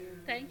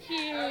Thank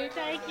you,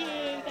 thank you,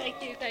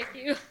 thank you, thank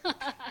you.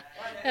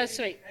 That was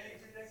sweet.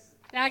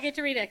 Now I get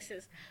to read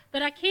Exodus.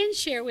 But I can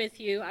share with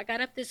you, I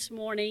got up this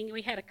morning,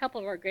 we had a couple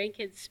of our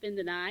grandkids spend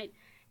the night,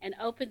 and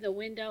opened the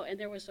window, and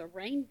there was a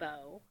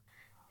rainbow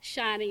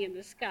shining in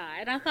the sky.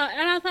 And I thought,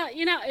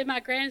 and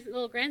my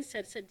little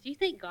grandson said, "Do you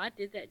think God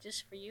did that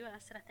just for you?" And I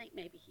said, "I think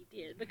maybe He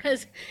did,"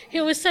 because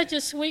it was such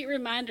a sweet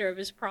reminder of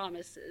His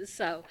promises.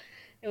 So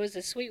it was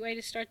a sweet way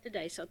to start the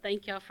day. So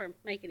thank y'all for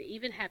making it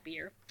even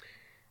happier.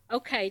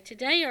 Okay,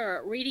 today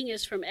our reading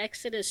is from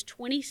Exodus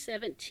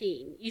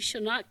 20:17. You shall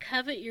not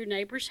covet your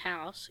neighbor's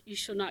house. You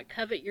shall not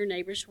covet your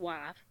neighbor's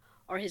wife,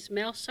 or his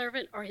male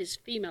servant, or his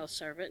female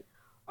servant,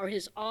 or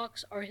his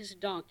ox, or his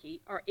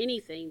donkey, or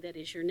anything that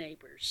is your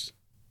neighbor's.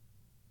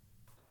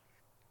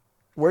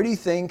 Where do you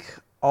think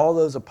all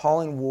those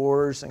appalling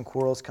wars and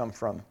quarrels come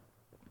from?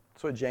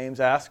 That's what James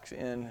asks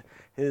in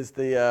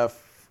the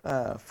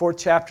fourth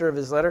chapter of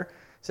his letter.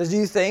 He says, do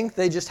you think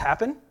they just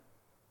happen?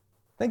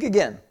 Think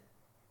again.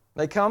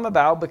 They come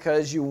about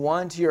because you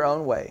want your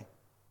own way,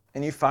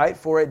 and you fight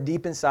for it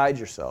deep inside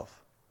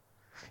yourself.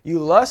 You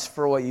lust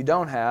for what you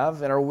don't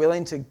have and are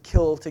willing to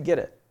kill to get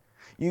it.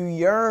 You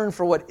yearn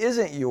for what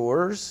isn't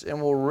yours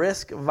and will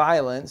risk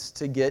violence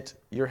to get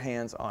your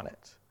hands on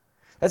it.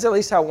 That's at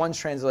least how one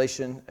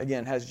translation,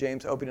 again, has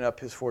James opening up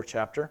his fourth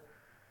chapter.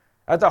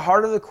 At the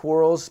heart of the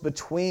quarrels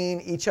between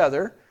each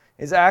other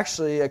is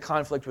actually a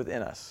conflict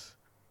within us.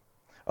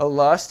 A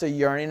lust, a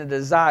yearning, a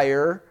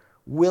desire,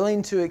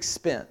 willing to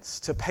expense,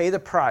 to pay the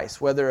price,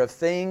 whether of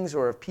things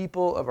or of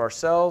people, of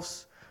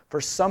ourselves,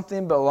 for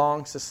something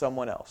belongs to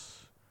someone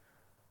else.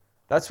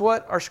 That's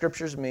what our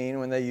scriptures mean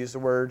when they use the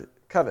word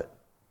covet.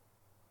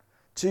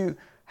 To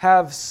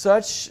have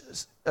such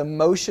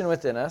emotion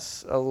within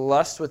us, a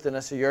lust within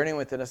us, a yearning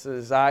within us, a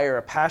desire,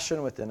 a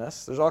passion within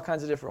us. There's all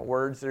kinds of different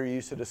words that are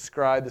used to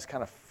describe this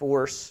kind of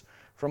force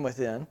from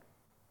within.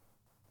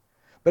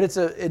 But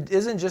it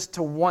isn't just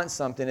to want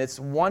something, it's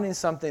wanting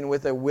something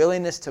with a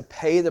willingness to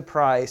pay the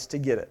price to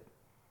get it.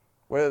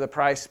 Whether the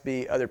price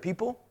be other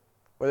people,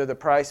 whether the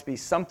price be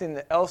something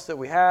else that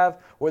we have,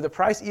 or the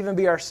price even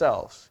be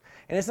ourselves.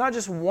 And it's not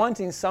just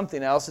wanting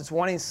something else, it's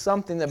wanting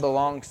something that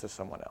belongs to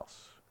someone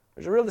else.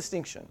 There's a real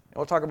distinction. And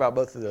we'll talk about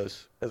both of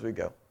those as we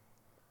go.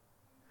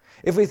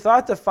 If we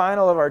thought the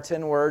final of our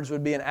 10 words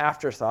would be an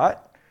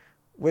afterthought,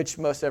 which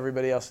most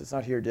everybody else that's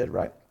not here did,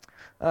 right?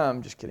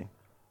 Just kidding.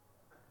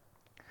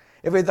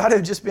 If we thought it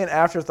would just be an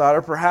afterthought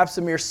or perhaps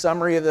a mere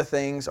summary of the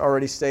things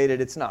already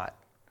stated, it's not.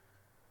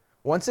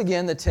 Once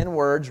again, the 10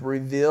 words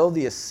reveal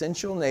the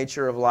essential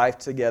nature of life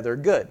together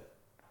good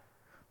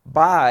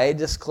by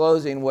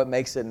disclosing what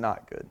makes it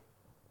not good.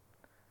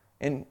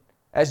 And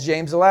as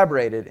James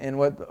elaborated in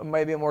what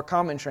may be a more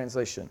common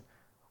translation,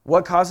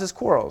 what causes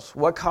quarrels?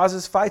 What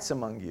causes fights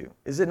among you?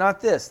 Is it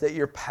not this, that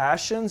your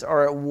passions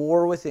are at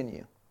war within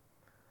you?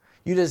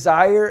 You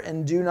desire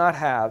and do not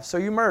have, so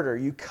you murder.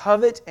 You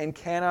covet and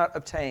cannot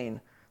obtain,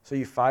 so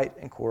you fight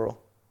and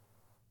quarrel.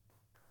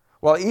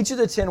 While each of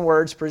the 10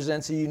 words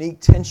presents a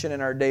unique tension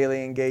in our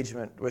daily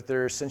engagement with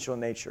their essential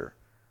nature,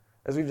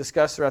 as we've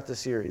discussed throughout the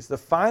series, the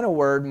final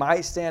word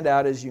might stand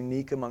out as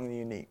unique among the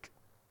unique.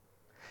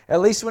 At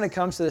least when it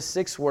comes to the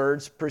 6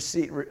 words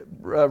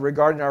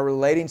regarding our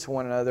relating to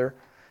one another,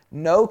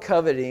 no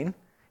coveting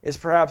is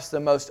perhaps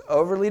the most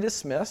overly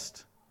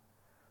dismissed,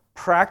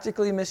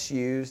 practically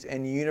misused,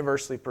 and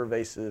universally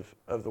pervasive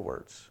of the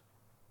words.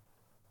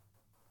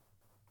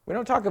 We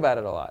don't talk about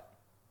it a lot.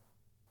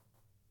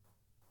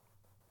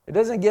 It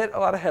doesn't get a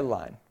lot of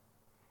headline.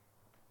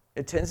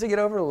 It tends to get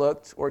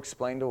overlooked or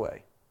explained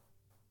away.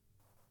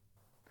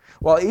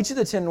 While each of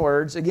the 10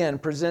 words, again,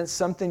 presents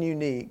something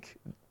unique,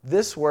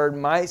 this word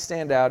might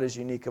stand out as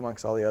unique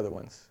amongst all the other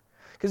ones.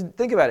 Because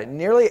think about it,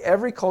 nearly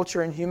every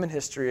culture in human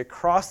history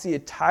across the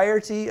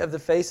entirety of the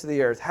face of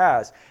the earth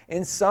has,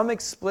 in some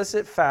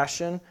explicit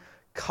fashion,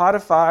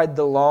 codified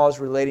the laws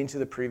relating to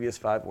the previous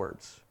 5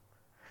 words.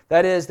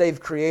 That is,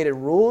 they've created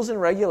rules and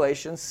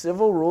regulations,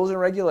 civil rules and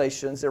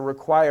regulations that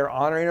require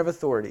honoring of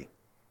authority,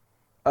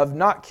 of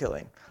not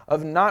killing,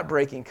 of not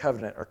breaking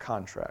covenant or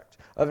contract,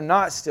 of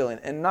not stealing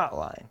and not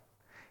lying.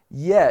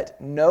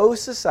 Yet, no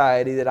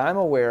society that I'm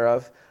aware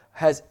of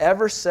has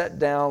ever set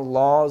down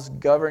laws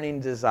governing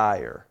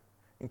desire,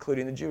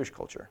 including the Jewish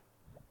culture.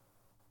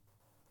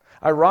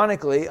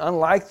 Ironically,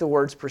 unlike the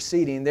words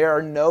preceding, there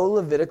are no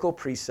Levitical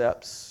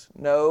precepts,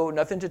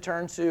 nothing to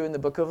turn to in the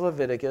book of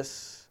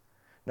Leviticus,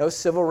 no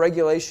civil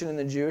regulation in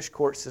the Jewish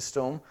court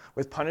system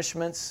with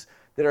punishments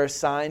that are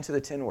assigned to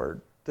the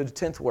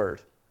 10th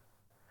word.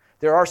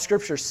 There are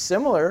scriptures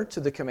similar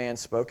to the command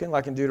spoken,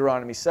 like in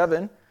Deuteronomy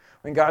 7,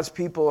 when God's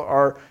people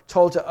are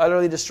told to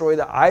utterly destroy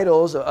the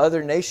idols of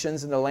other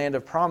nations in the land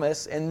of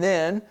promise, and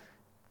then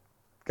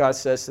God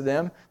says to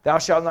them, "Thou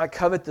shalt not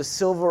covet the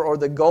silver or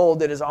the gold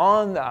that is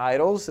on the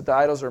idols, that the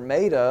idols are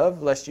made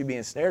of, lest you be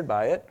ensnared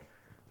by it."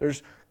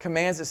 There's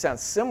commands that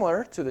sound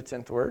similar to the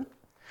 10th word.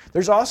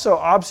 There's also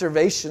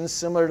observations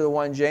similar to the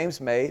one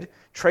James made,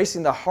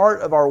 tracing the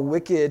heart of our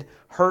wicked,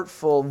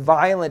 hurtful,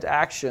 violent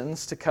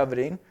actions to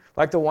coveting,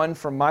 like the one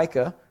from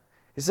Micah.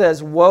 It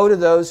says, "Woe to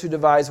those who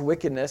devise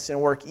wickedness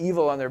and work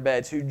evil on their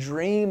beds, who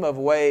dream of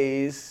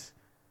ways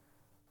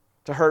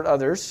to hurt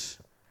others.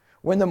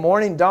 When the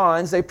morning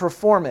dawns, they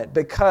perform it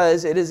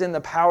because it is in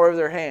the power of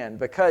their hand."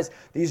 Because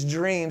these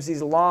dreams,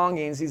 these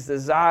longings, these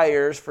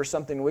desires for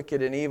something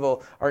wicked and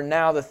evil are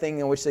now the thing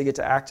in which they get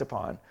to act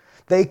upon.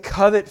 They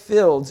covet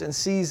fields and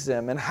seize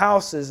them, and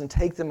houses and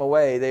take them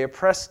away. They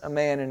oppress a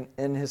man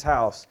in his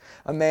house,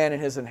 a man in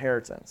his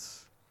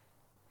inheritance.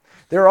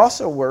 There are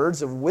also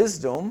words of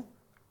wisdom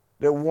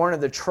that warn of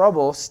the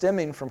trouble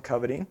stemming from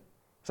coveting,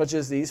 such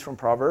as these from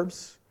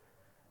Proverbs.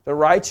 "The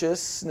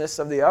righteousness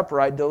of the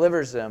upright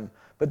delivers them,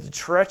 but the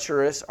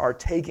treacherous are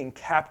taken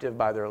captive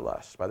by their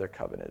lust," by their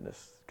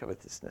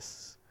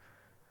covetousness.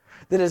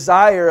 "The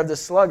desire of the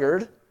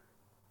sluggard,"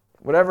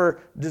 whatever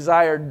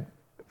desire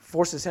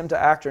forces him to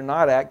act or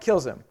not act,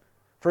 "kills him,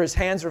 for his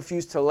hands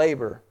refuse to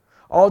labor.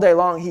 All day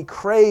long he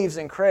craves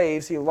and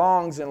craves, he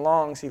longs and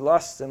longs, he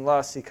lusts and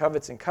lusts, he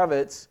covets and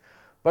covets,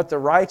 but the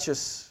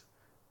righteous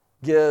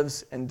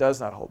gives and does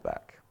not hold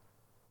back."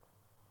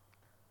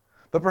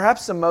 But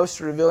perhaps the most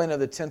revealing of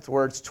the 10th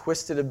word's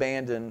twisted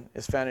abandon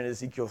is found in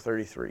Ezekiel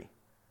 33.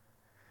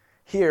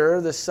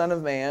 Here, the Son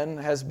of Man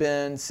has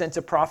been sent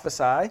to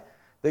prophesy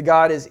that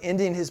God is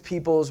ending his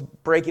people's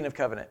breaking of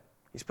covenant.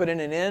 He's putting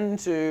an end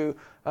to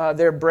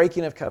their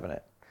breaking of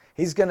covenant.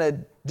 He's going to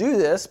do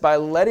this by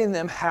letting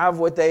them have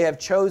what they have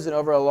chosen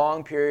over a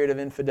long period of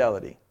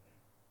infidelity,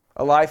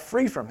 a life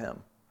free from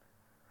him,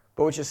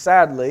 but which is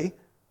sadly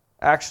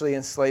actually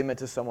enslavement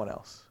to someone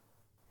else.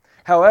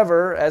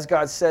 However, as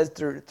God says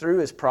through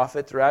his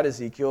prophet, throughout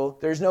Ezekiel,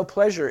 there's no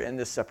pleasure in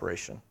this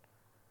separation.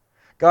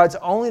 God's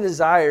only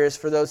desire is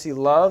for those he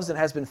loves and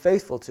has been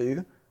faithful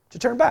to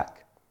turn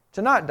back,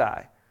 to not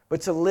die,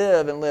 but to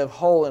live and live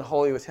whole and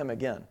holy with him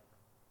again.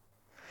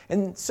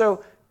 And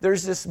so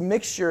there's this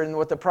mixture in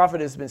what the prophet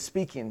has been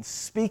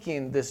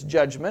speaking this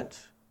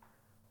judgment.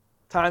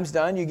 Time's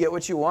done, you get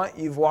what you want,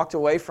 you've walked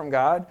away from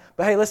God.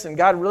 But hey, listen,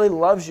 God really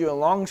loves you and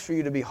longs for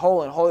you to be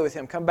whole and holy with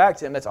him. Come back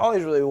to him. That's all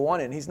he's really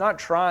wanting. He's not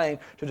trying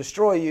to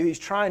destroy you. He's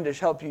trying to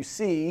help you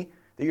see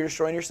that you're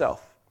destroying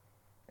yourself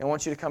and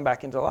wants you to come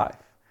back into life.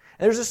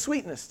 And there's a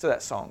sweetness to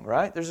that song,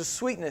 right? There's a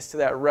sweetness to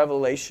that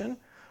revelation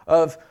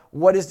of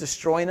what is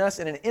destroying us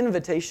and an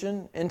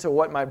invitation into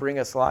what might bring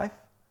us life.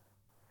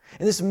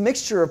 And this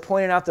mixture of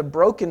pointing out the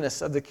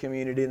brokenness of the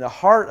community and the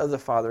heart of the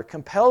Father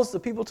compels the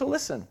people to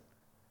listen.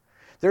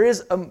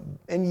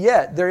 And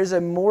yet there is a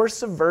more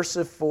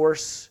subversive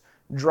force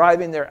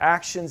driving their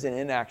actions and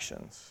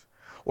inactions.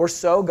 Or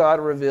so God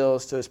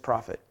reveals to his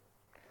prophet.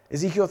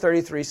 Ezekiel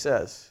 33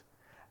 says,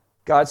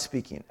 God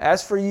speaking,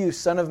 "As for you,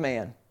 son of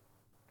man,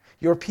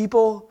 your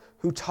people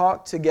who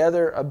talk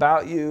together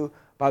about you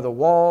by the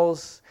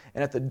walls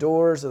and at the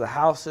doors of the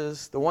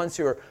houses," the ones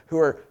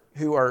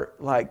who are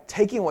like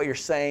taking what you're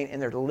saying and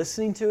they're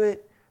listening to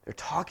it, they're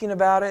talking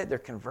about it, they're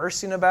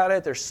conversing about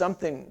it, there's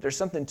something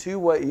to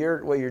what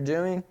you're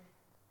doing.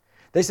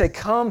 They say,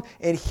 "Come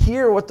and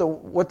hear what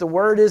the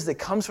word is that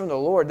comes from the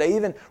Lord." They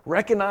even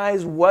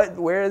recognize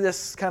where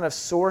this kind of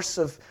source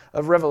of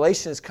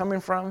revelation is coming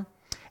from.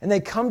 And they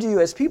come to you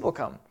as people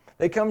come.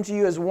 They come to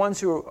you as ones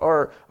who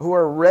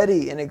are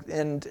ready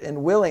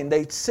and willing.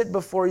 They sit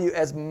before you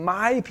as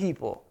my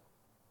people.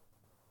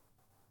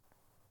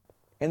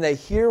 And they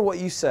hear what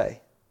you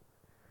say,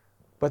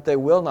 but they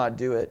will not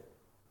do it.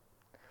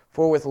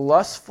 For with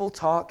lustful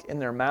talk in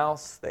their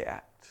mouths they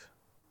act.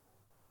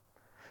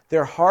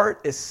 Their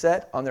heart is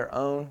set on their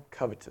own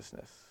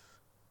covetousness.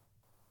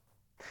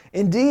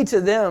 Indeed,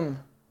 to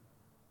them,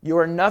 you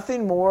are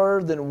nothing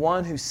more than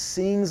one who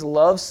sings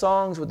love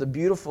songs with a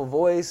beautiful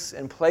voice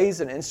and plays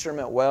an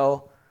instrument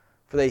well,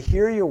 for they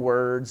hear your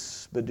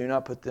words, but do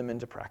not put them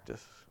into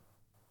practice.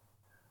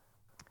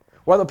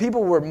 While the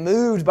people were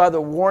moved by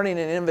the warning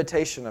and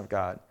invitation of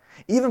God,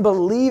 even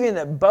believing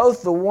that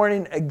both the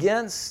warning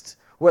against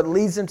what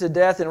leads them to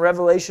death and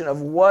revelation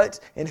of what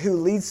and who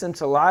leads them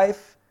to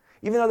life,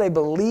 even though they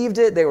believed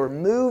it, they were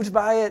moved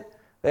by it,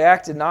 they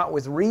acted not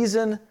with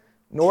reason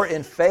nor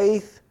in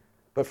faith,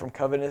 but from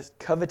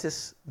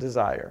covetous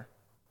desire.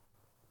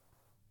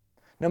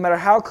 No matter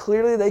how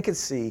clearly they could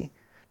see,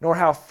 nor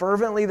how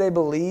fervently they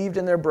believed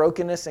in their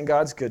brokenness and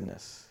God's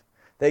goodness,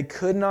 they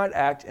could not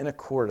act in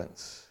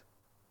accordance.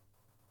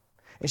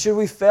 And should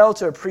we fail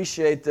to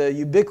appreciate the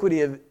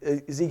ubiquity of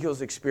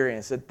Ezekiel's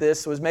experience, that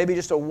this was maybe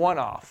just a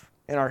one-off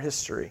in our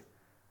history,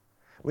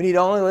 we need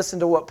only listen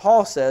to what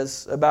Paul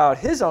says about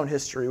his own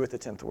history with the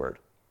 10th word.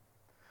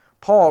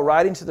 Paul,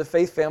 writing to the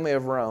faith family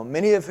of Rome,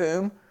 many of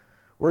whom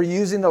were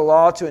using the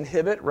law to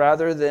inhibit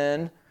rather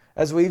than,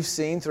 as we've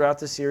seen throughout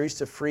the series,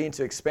 to free and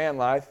to expand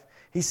life,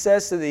 he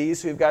says to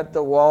these who've got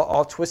the law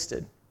all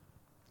twisted,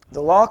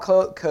 the law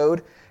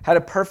code had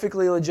a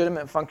perfectly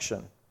legitimate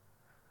function.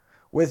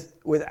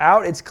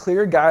 Without its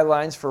clear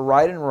guidelines for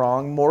right and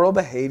wrong, moral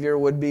behavior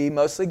would be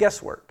mostly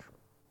guesswork.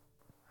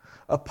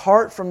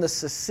 Apart from the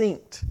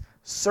succinct,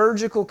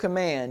 surgical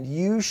command,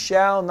 "You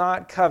shall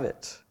not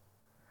covet,"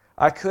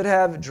 I could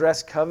have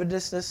dressed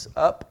covetousness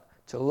up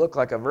to look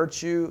like a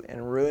virtue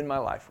and ruin my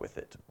life with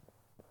it.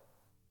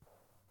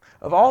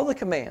 Of all the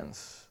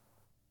commands,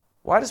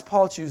 why does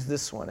Paul choose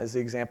this one as the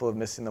example of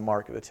missing the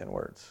mark of the 10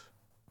 words?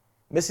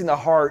 Missing the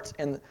heart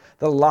and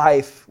the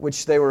life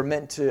which they were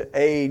meant to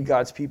aid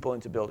God's people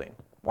into building.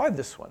 Why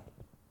this one?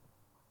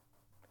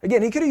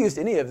 Again, he could have used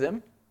any of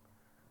them.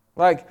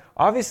 Like,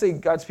 obviously,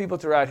 God's people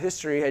throughout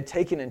history had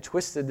taken and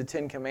twisted the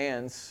 10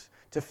 commands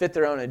to fit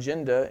their own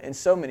agenda in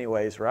so many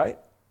ways, right?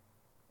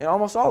 In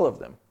almost all of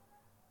them.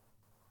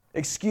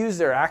 Excuse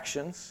their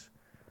actions.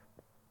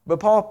 But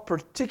Paul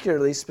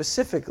particularly,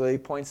 specifically,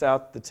 points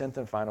out the 10th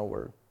and final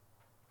word.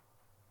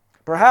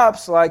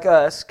 Perhaps, like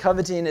us,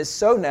 coveting is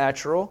so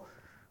natural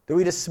that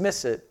we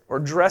dismiss it or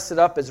dress it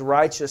up as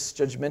righteous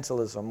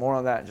judgmentalism. More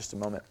on that in just a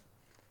moment.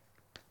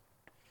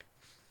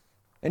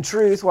 In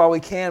truth, while we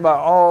can, by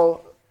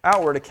all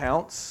outward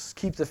accounts,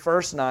 keep the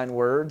first 9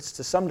 words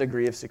to some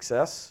degree of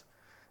success,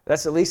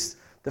 that's at least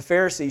the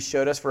Pharisees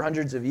showed us for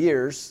hundreds of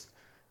years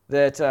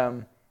that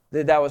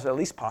that was at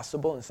least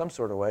possible in some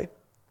sort of way.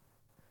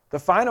 The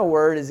final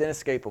word is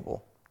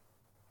inescapable.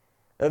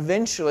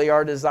 Eventually,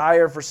 our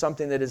desire for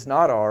something that is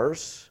not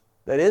ours,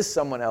 that is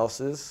someone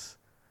else's,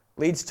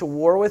 leads to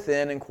war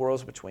within and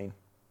quarrels between.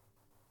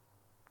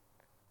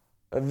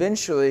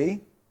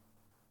 Eventually,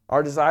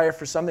 our desire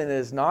for something that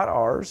is not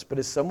ours, but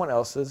is someone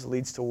else's,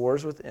 leads to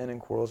wars within and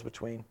quarrels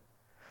between.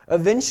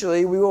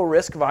 Eventually, we will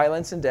risk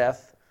violence and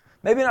death.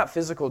 Maybe not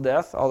physical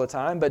death all the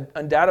time, but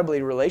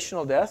undoubtedly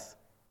relational death,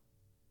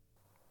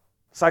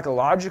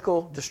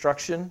 psychological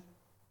destruction,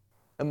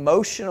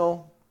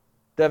 emotional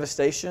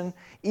devastation,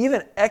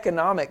 even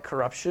economic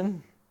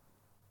corruption,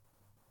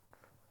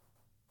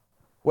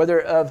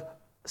 whether of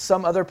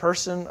some other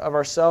person, of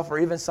ourselves, or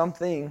even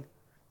something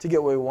to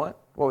get what we want,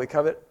 what we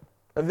covet.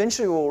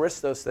 Eventually we'll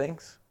risk those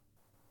things.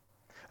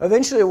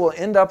 Eventually we'll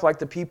end up like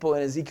the people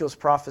in Ezekiel's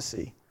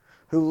prophecy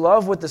who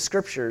love what the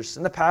scriptures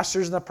and the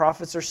pastors and the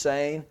prophets are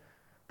saying,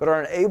 but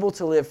are unable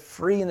to live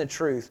free in the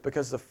truth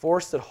because the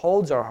force that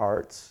holds our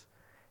hearts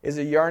is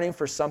a yearning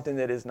for something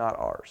that is not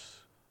ours.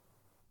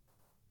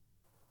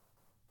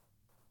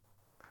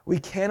 We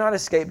cannot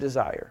escape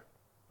desire,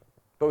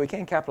 but we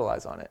can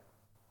capitalize on it.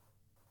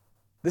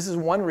 This is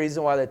one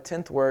reason why the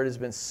 10th word has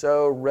been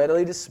so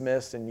readily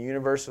dismissed and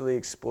universally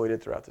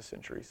exploited throughout the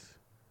centuries.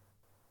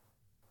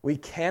 We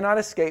cannot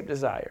escape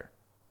desire,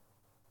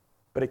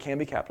 but it can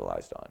be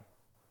capitalized on.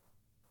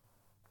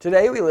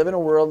 Today we live in a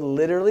world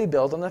literally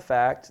built on the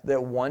fact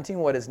that wanting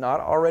what is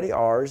not already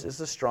ours is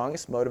the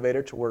strongest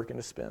motivator to work and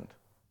to spend.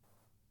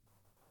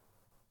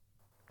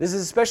 This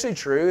is especially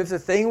true if the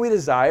thing we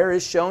desire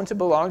is shown to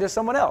belong to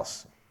someone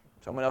else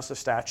of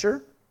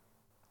stature,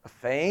 of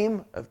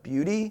fame, of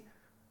beauty,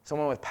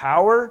 someone with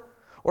power,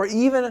 or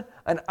even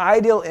an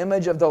ideal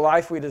image of the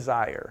life we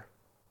desire.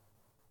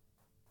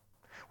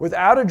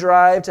 Without a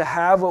drive to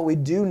have what we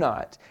do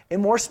not,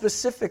 and more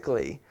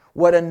specifically,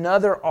 what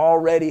another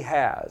already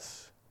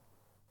has,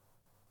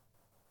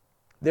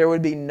 there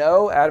would be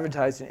no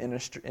advertising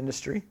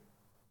industry,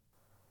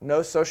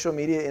 no social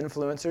media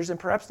influencers, and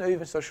perhaps not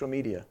even social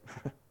media.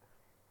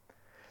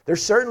 There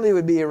certainly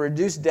would be a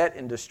reduced debt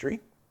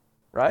industry,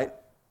 right?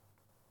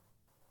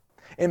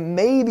 And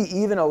maybe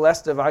even a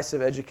less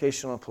divisive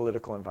educational and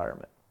political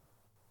environment.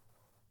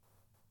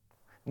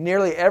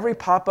 Nearly every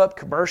pop-up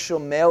commercial,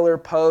 mailer,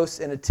 post,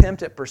 and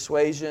attempt at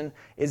persuasion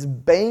is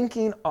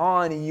banking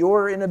on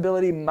your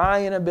inability,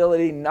 my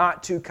inability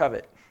not to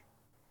covet.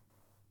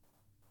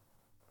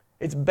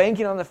 It's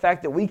banking on the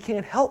fact that we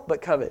can't help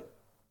but covet,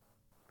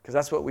 because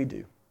that's what we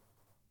do.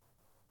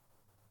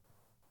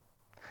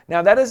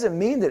 Now, that doesn't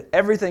mean that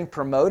everything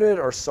promoted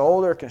or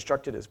sold or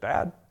constructed is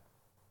bad.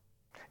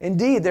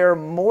 Indeed, there are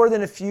more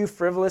than a few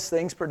frivolous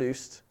things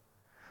produced,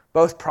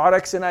 both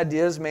products and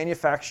ideas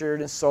manufactured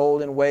and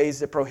sold in ways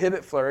that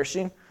prohibit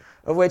flourishing,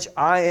 of which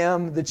I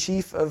am the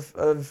chief of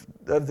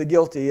the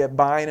guilty at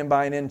buying and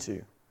buying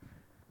into.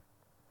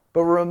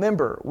 But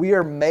remember, we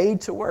are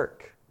made to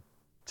work,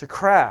 to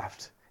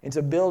craft, and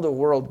to build a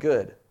world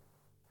good.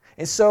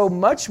 And so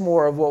much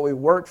more of what we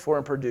work for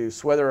and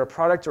produce, whether a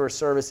product or a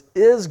service,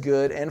 is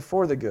good and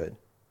for the good.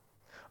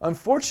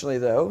 Unfortunately,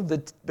 though,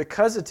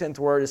 because the 10th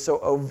word is so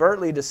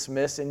overtly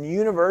dismissed and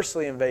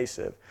universally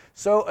invasive,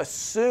 so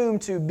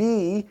assumed to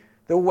be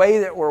the way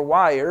that we're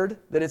wired,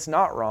 that it's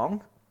not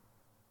wrong,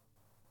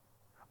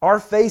 our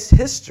faith's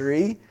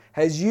history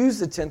has used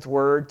the 10th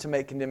word to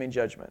make condemning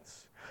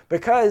judgments.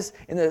 Because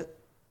in the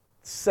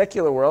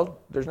secular world,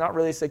 there's not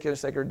really a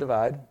secular-sacred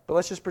divide, but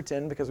let's just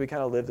pretend because we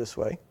kind of live this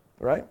way,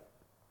 right?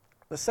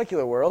 The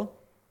secular world,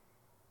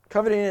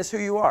 coveting is who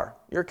you are.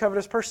 You're a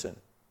covetous person.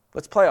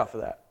 Let's play off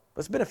of that.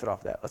 Let's benefit off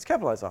of that. Let's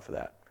capitalize off of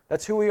that.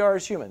 That's who we are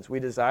as humans. We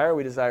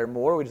desire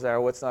more, we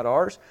desire what's not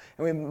ours,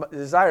 and we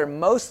desire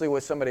mostly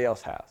what somebody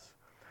else has.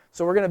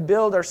 So we're going to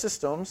build our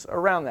systems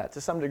around that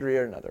to some degree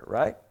or another,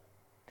 right?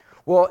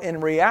 Well,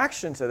 in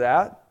reaction to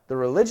that, the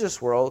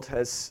religious world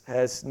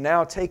has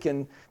now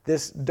taken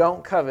this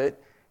don't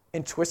covet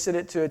and twisted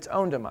it to its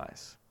own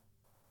demise,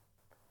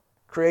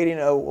 creating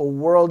a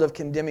world of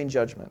condemning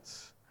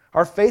judgments.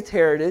 Our faith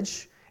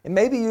heritage, and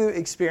maybe you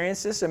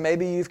experienced this and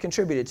maybe you've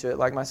contributed to it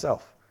like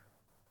myself.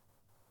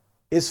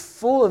 is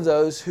full of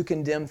those who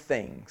condemn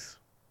things.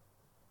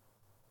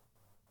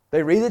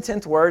 They read the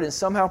 10th word and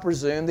somehow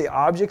presume the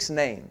object's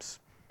names,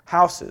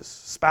 houses,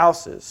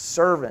 spouses,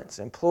 servants,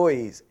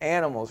 employees,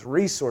 animals,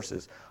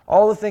 resources,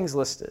 all the things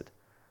listed,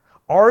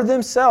 are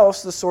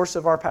themselves the source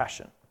of our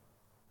passion.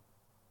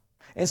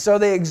 And so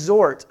they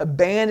exhort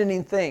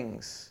abandoning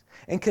things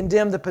and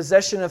condemn the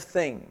possession of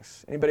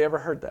things. Anybody ever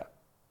heard that?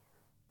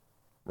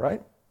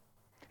 Right?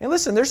 And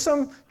listen, there's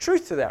some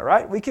truth to that,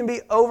 right? We can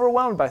be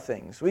overwhelmed by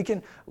things. We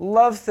can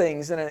love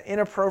things in an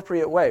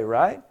inappropriate way,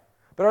 right?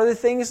 But are the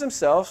things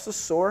themselves the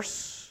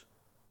source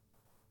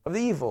of the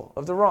evil,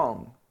 of the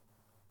wrong,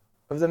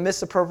 of the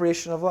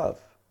misappropriation of love?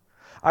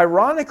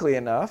 Ironically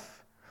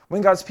enough,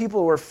 when God's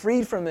people were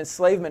freed from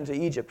enslavement to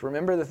Egypt,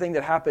 remember the thing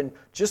that happened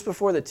just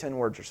before the 10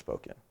 words were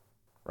spoken,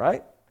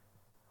 right?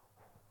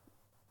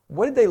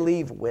 What did they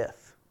leave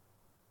with?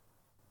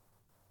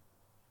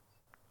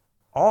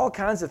 All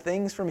kinds of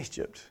things from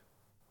Egypt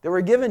that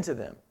were given to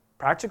them.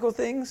 Practical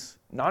things,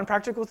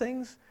 non-practical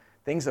things,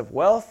 things of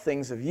wealth,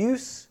 things of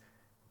use.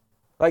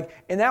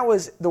 And that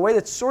was, the way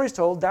that story is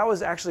told, that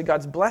was actually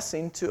God's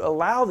blessing to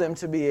allow them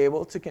to be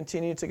able to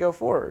continue to go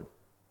forward.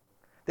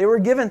 They were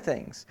given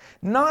things.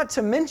 Not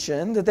to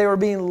mention that they were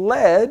being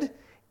led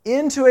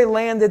into a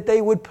land that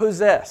they would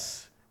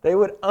possess. They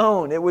would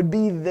own. It would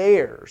be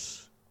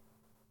theirs.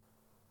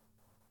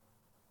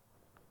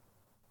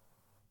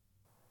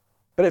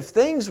 But if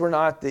things were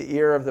not the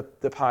ear of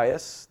the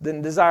pious,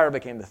 then desire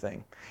became the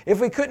thing.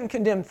 If we couldn't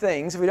condemn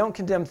things, if we don't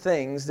condemn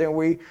things,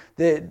 then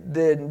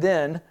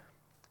then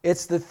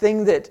it's the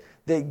thing that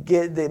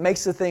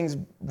makes the things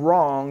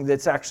wrong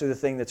that's actually the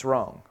thing that's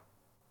wrong.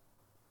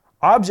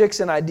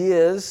 Objects and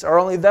ideas are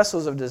only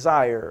vessels of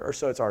desire, or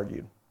so it's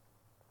argued.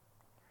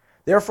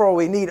 Therefore,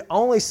 we need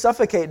only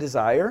suffocate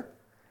desire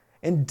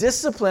and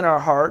discipline our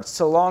hearts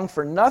to long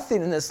for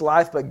nothing in this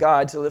life but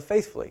God, to live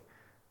faithfully.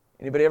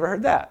 Anybody ever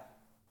heard that?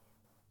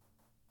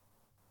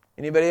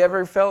 Anybody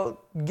ever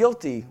felt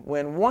guilty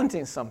when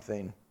wanting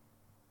something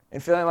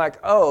and feeling like,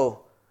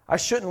 oh, I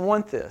shouldn't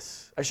want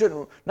this. I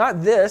shouldn't,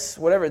 not this,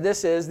 whatever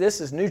this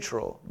is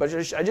neutral, but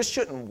I just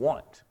shouldn't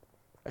want.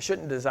 I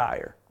shouldn't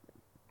desire.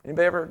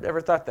 Anybody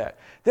ever thought that?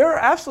 There are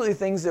absolutely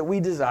things that we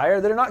desire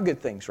that are not good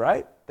things,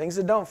 right? Things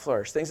that don't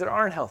flourish, things that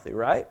aren't healthy,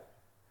 right?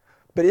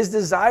 But is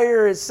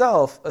desire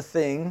itself a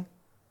thing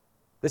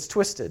that's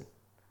twisted?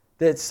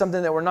 That's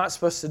something that we're not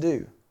supposed to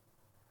do?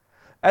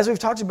 As we've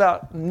talked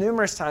about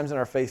numerous times in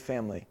our faith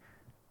family,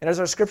 and as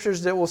our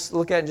scriptures that we'll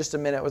look at in just a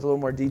minute with a little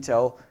more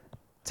detail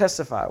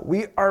testify,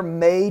 we are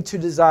made to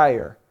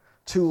desire,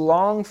 to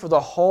long for the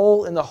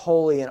whole and the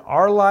holy in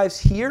our lives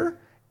here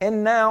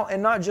and now,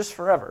 and not just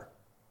forever.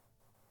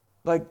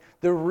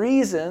 The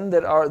reason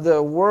that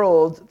the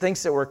world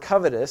thinks that we're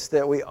covetous,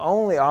 that we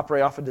only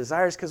operate off of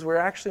desire, is because we're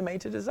actually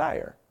made to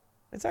desire.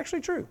 It's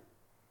actually true.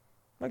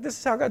 This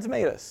is how God's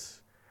made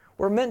us.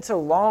 We're meant to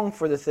long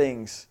for the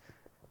things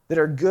that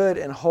are good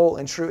and whole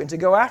and true, and to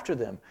go after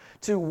them,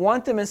 to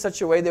want them in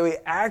such a way that we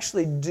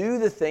actually do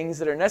the things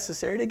that are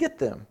necessary to get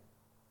them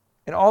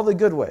in all the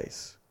good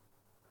ways.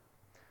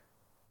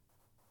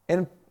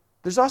 And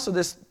there's also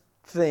this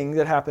thing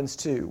that happens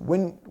too.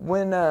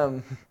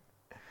 When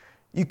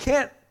you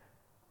can't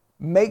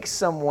make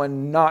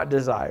someone not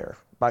desire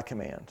by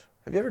command.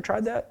 Have you ever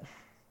tried that?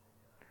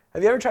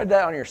 Have you ever tried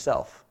that on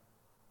yourself?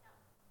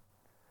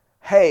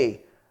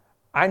 Hey,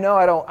 I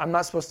know I'm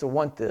not supposed to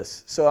want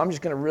this, so I'm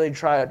just going to really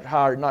try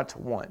hard not to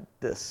want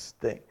this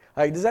thing.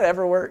 Does that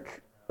ever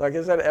work?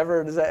 Does that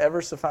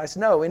ever suffice?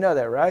 No, we know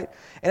that, right?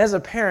 And as a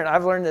parent,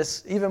 I've learned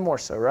this even more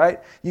so, right?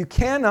 You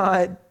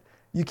cannot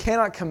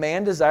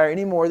command desire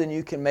any more than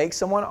you can make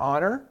someone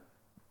honor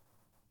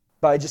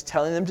by just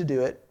telling them to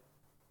do it.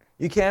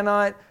 You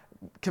cannot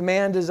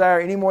command desire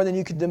any more than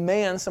you can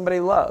demand somebody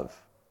love,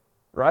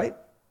 right?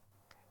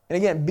 And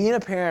again, being a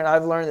parent,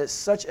 I've learned that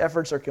such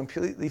efforts are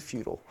completely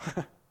futile.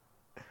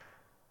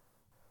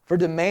 For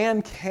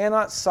demand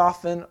cannot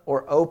soften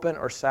or open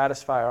or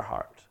satisfy our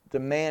heart.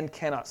 Demand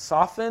cannot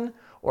soften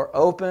or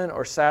open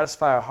or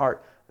satisfy our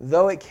heart,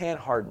 though it can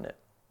harden it.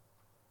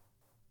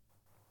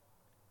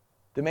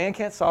 Demand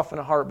can't soften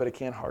a heart, but it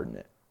can harden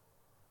it.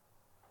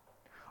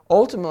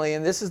 Ultimately,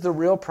 and this is the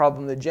real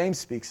problem that James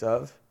speaks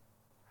of,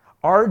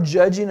 our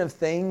judging of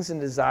things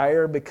and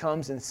desire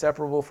becomes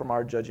inseparable from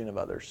our judging of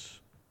others.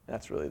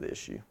 That's really the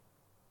issue.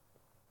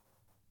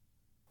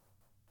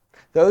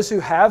 Those who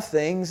have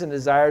things and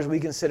desires we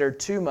consider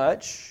too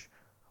much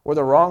or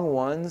the wrong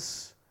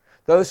ones,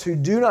 those who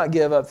do not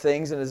give up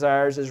things and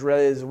desires as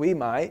readily as we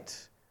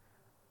might,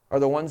 are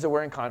the ones that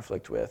we're in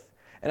conflict with.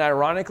 And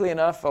ironically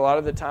enough, a lot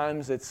of the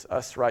times it's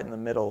us right in the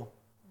middle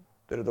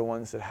that are the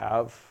ones that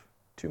have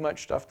too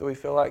much stuff that we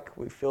feel like.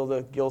 We feel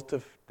the guilt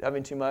of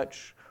having too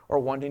much or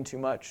wanting too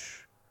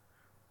much.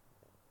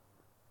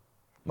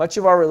 Much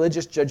of our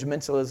religious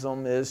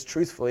judgmentalism is,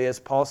 truthfully, as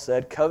Paul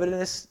said,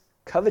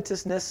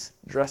 covetousness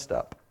dressed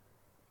up.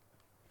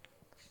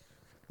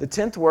 The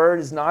 10th word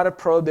is not a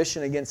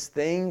prohibition against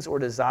things or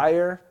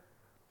desire,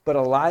 but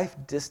a life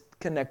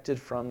disconnected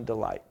from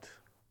delight.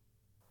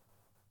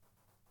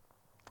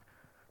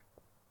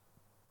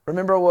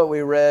 Remember what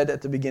we read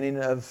at the beginning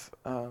of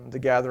the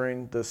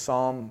gathering, the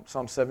Psalm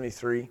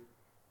 73?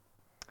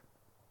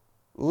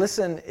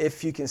 Listen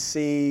if you can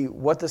see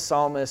what the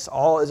psalmist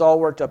is all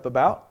worked up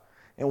about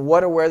and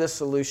where the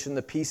solution,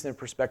 the peace, and the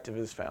perspective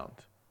is found.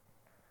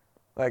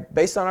 Like,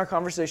 based on our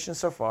conversation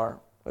so far,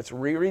 let's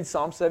reread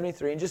Psalm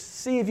 73 and just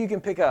see if you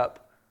can pick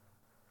up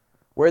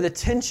where the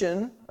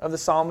tension of the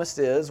psalmist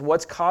is,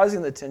 what's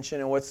causing the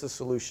tension, and what's the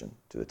solution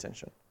to the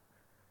tension.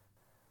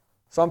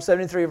 Psalm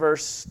 73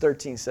 verse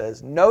 13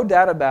 says, "No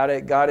doubt about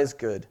it, God is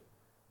good.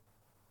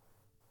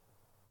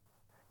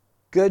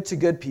 Good to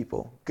good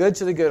people, good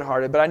to the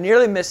good-hearted. But I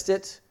nearly missed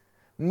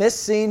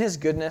seeing His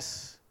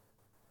goodness.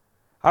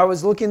 I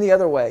was looking the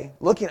other way,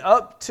 looking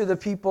up to the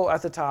people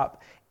at the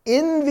top,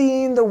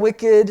 envying the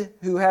wicked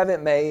who have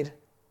it made,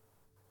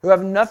 who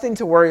have nothing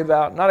to worry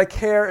about, not a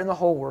care in the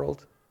whole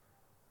world.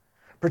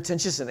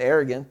 Pretentious and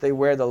arrogant, they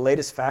wear the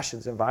latest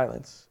fashions in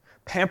violence,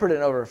 pampered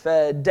and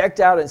overfed,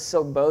 decked out in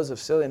silk bows of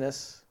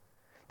silliness.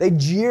 They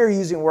jeer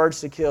using words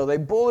to kill. They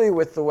bully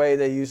with the way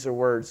they use their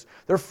words.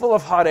 They're full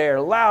of hot air,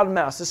 loud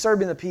mouths,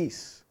 disturbing the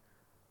peace."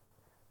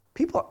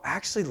 People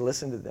actually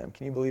listen to them.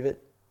 Can you believe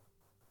it?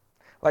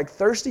 Like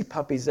thirsty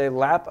puppies, they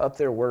lap up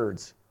their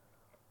words.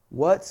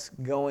 What's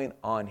going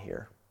on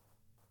here?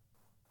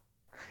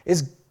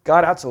 Is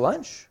God out to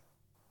lunch?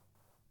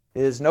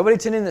 Is nobody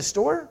tending the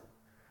store?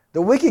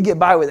 The wicked get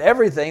by with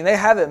everything. They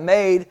have it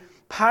made,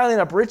 piling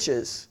up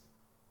riches.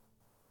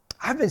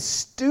 I've been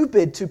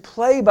stupid to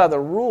play by the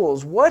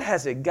rules. What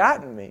has it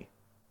gotten me?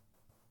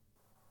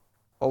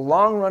 A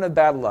long run of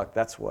bad luck,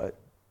 that's what.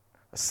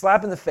 A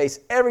slap in the face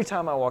every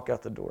time I walk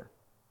out the door.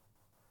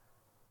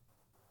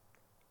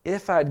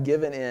 If I'd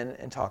given in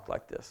and talked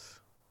like this,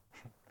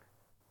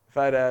 if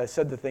I'd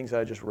said the things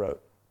I just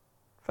wrote,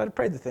 if I'd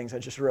prayed the things I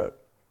just wrote,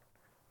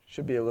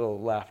 should be a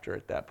little laughter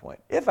at that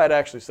point. If I'd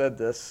actually said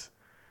this,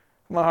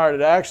 my heart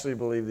had actually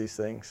believed these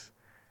things.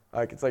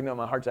 It's like, no,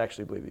 my heart's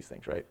actually believed these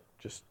things, right?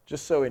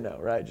 Just so we know,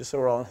 right? Just so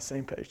we're all on the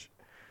same page.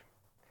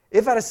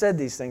 If I'd have said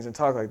these things and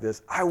talked like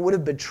this, I would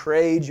have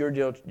betrayed your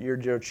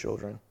dear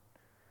children.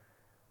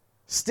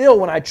 Still,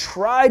 when I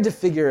tried to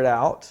figure it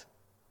out,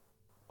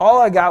 all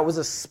I got was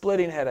a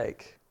splitting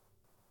headache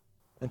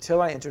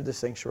until I entered the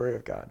sanctuary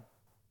of God.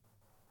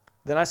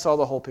 Then I saw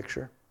the whole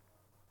picture.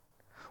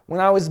 When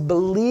I was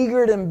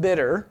beleaguered and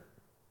bitter,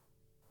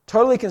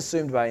 totally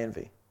consumed by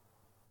envy.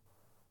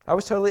 I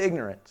was totally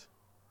ignorant.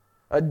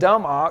 A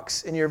dumb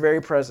ox in your very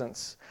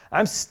presence.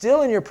 I'm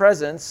still in your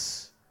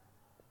presence,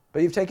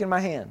 but you've taken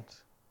my hand.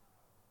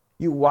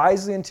 You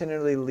wisely and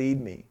tenderly lead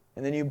me,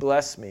 and then you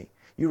bless me.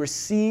 You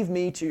receive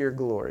me to your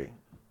glory.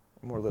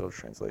 More literal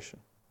translation.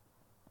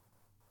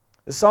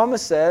 The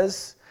psalmist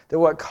says that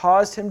what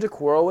caused him to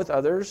quarrel with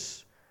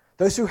others,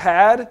 those who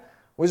had,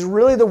 was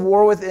really the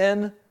war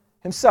within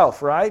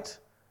himself, right?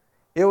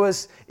 It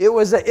was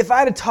that if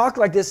I had talked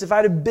like this, if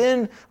I had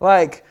been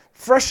like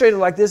frustrated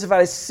like this, if I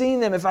had seen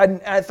them,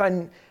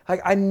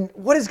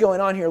 what is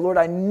going on here, Lord?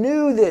 I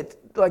knew that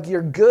like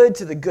you're good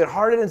to the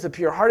good-hearted and to the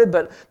pure-hearted,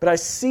 but I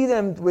see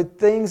them with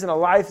things in a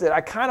life that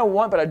I kind of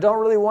want, but I don't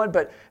really want,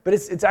 but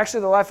it's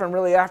actually the life I'm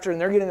really after,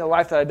 and they're getting the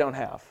life that I don't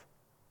have.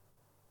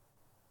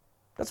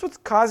 That's what's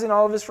causing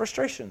all of his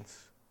frustrations.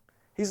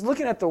 He's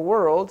looking at the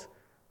world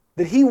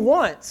that he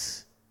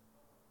wants,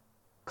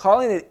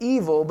 calling it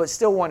evil, but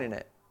still wanting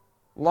it,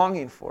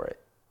 longing for it.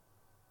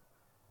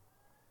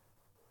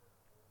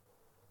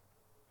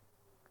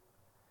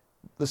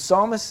 The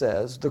psalmist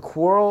says the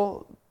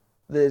quarrel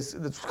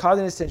that's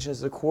causing his tension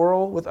is the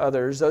quarrel with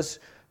others.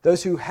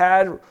 Those who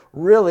had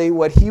really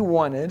what he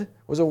wanted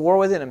was a war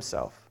within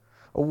himself.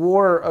 A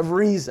war of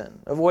reason,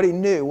 of what he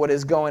knew, what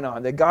is going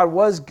on. That God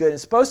was good,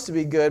 it's supposed to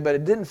be good, but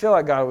it didn't feel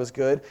like God was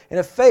good.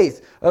 And a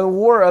faith, a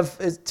war of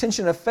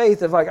tension of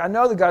faith of like, I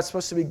know that God's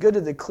supposed to be good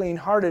to the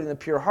clean-hearted and the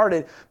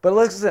pure-hearted, but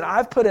listen,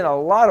 I've put in a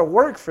lot of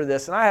work for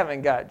this and I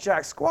haven't got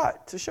jack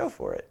squat to show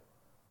for it.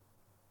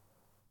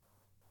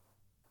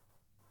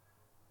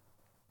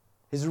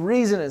 His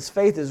reason, his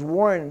faith is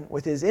warring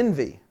with his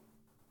envy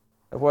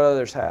of what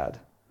others had,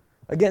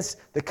 against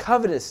the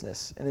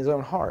covetousness in his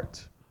own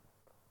heart.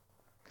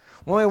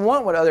 When we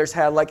want what others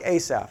had, like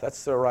Asaph,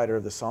 that's the writer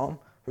of the psalm,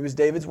 who was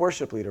David's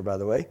worship leader, by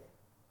the way.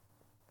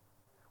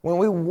 When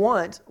we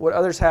want what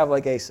others have,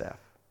 like Asaph,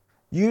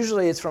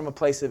 usually it's from a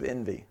place of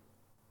envy.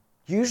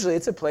 Usually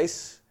it's a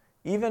place,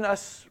 even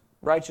us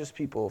righteous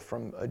people,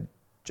 from a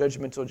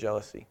judgmental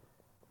jealousy.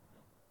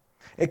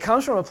 It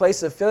comes from a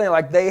place of feeling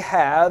like they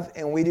have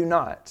and we do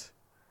not.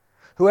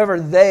 Whoever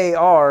they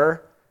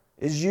are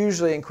is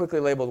usually and quickly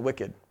labeled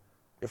wicked,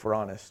 if we're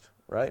honest,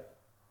 right?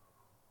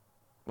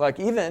 Like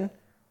even,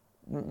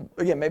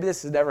 again, maybe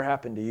this has never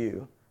happened to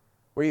you,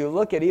 where you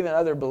look at even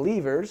other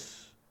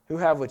believers who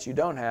have what you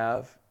don't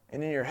have,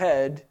 and in your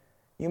head,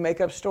 you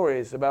make up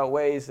stories about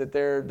ways that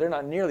they're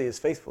not nearly as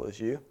faithful as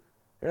you.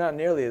 They're not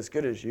nearly as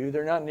good as you.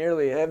 They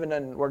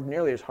haven't worked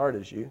nearly as hard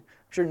as you.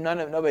 I'm sure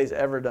nobody's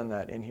ever done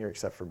that in here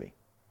except for me.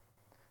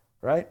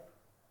 Right?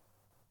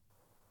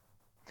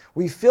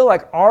 We feel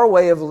like our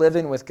way of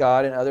living with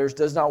God and others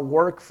does not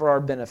work for our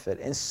benefit.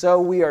 And so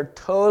we are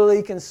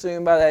totally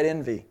consumed by that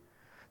envy.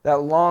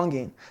 that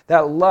longing,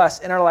 that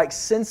lust, and are like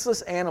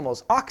senseless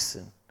animals,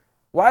 oxen,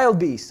 wild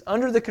beasts,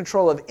 under the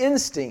control of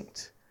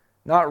instinct,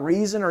 not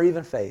reason or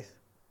even faith.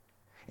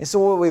 And so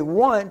what we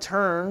want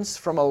turns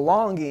from a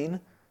longing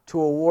to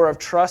a war of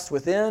trust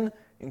within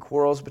and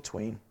quarrels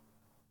between.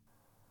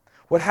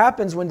 What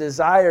happens when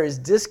desire is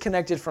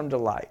disconnected from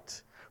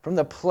delight, from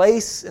the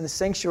place in the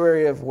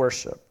sanctuary of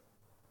worship?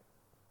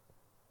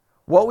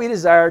 What we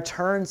desire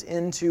turns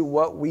into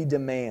what we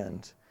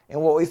demand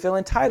and what we feel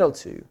entitled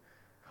to,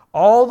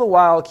 all the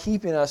while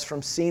keeping us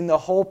from seeing the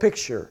whole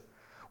picture,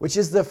 which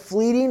is the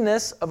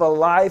fleetingness of a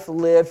life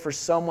lived for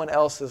someone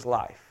else's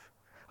life,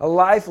 a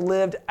life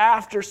lived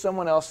after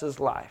someone else's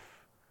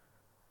life.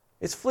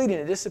 It's fleeting,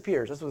 it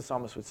disappears. That's what the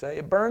psalmist would say.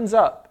 It burns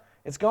up,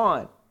 it's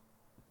gone.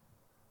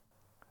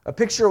 A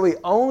picture we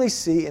only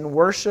see in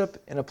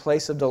worship in a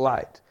place of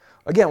delight.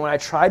 Again, when I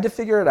tried to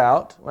figure it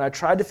out, when I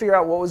tried to figure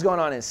out what was going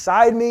on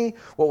inside me,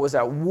 what was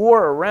at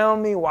war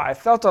around me, why I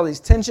felt all these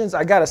tensions,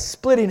 I got a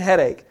splitting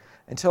headache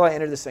until I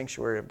entered the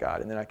sanctuary of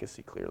God, and then I could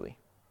see clearly.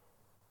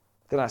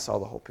 Then I saw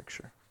the whole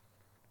picture.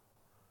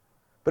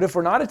 But if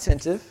we're not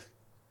attentive,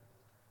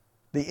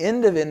 the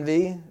end of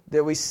envy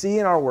that we see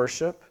in our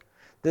worship,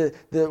 the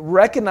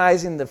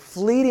recognizing the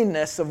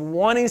fleetingness of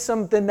wanting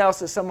something else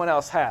that someone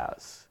else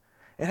has,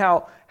 and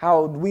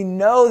how we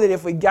know that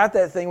if we got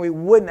that thing, we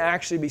wouldn't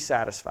actually be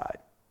satisfied.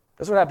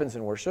 That's what happens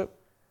in worship.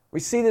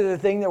 We see that the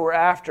thing that we're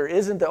after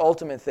isn't the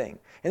ultimate thing.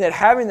 And that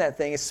having that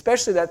thing,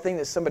 especially that thing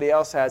that somebody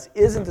else has,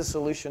 isn't the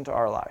solution to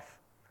our life.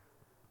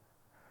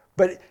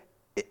 But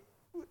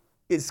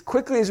as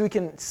quickly as we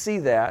can see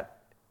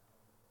that,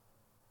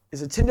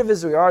 as attentive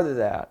as we are to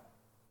that,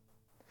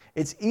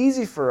 it's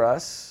easy for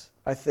us,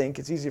 I think,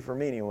 it's easy for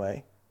me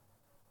anyway,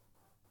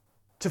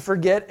 to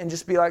forget and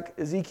just be like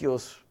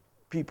Ezekiel's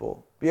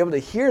people. Be able to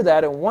hear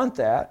that and want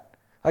that,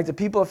 like the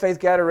people of faith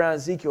gathered around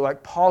Ezekiel,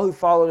 like Paul who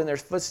followed in their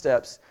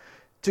footsteps,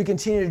 to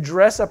continue to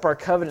dress up our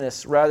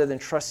covetousness rather than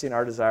trusting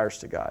our desires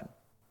to God.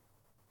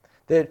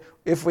 That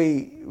if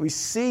we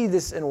see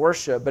this in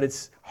worship, but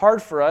it's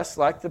hard for us,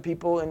 like the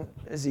people in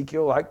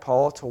Ezekiel, like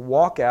Paul, to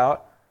walk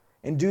out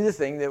and do the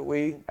thing that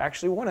we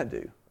actually want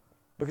to do,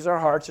 because our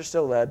hearts are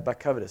still led by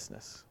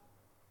covetousness.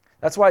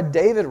 That's why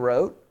David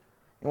wrote,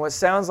 in what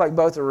sounds like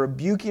both a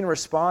rebuking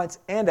response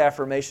and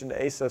affirmation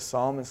to Asaph's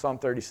psalm in Psalm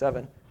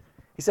 37.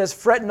 He says,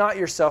 "Fret not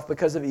yourself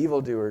because of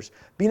evildoers.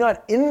 Be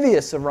not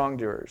envious of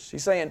wrongdoers."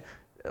 He's saying,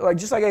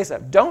 just like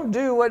Asaph, don't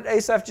do what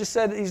Asaph just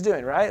said he's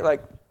doing, right?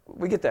 Like,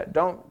 we get that.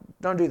 Don't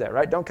do that,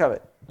 right? Don't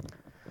covet.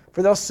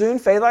 "For they'll soon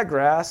fade like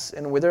grass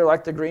and wither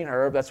like the green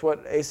herb." That's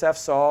what Asaph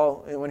saw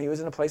when he was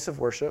in a place of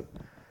worship.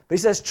 But he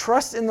says,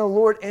 "Trust in the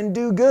Lord and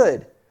do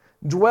good.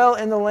 Dwell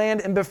in the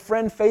land and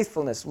befriend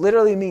faithfulness."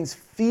 Literally means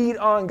feed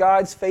on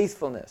God's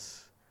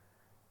faithfulness.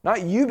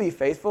 Not you be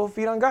faithful,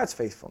 feed on God's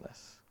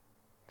faithfulness.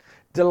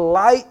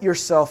 "Delight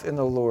yourself in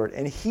the Lord,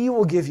 and He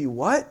will give you"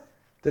 what?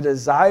 "The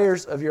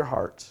desires of your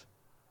heart."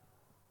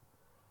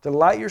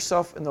 Delight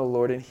yourself in the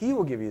Lord, and He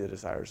will give you the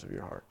desires of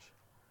your heart.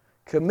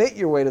 Commit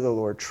your way to the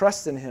Lord.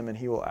 Trust in Him, and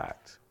He will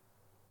act.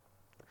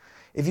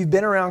 If you've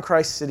been around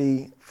Christ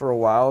City for a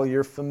while,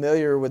 you're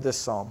familiar with this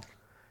psalm.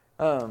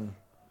 I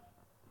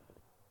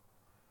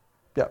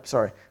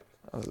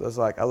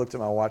looked at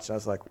my watch and I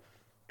was like,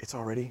 it's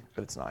already?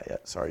 But it's not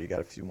yet. Sorry, you got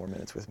a few more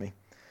minutes with me.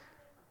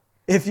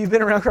 If you've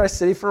been around Christ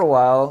City for a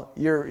while,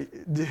 you're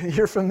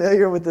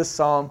familiar with this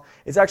psalm.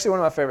 It's actually one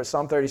of my favorites,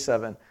 Psalm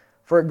 37.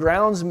 "For it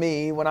grounds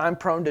me when I'm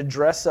prone to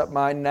dress up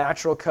my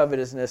natural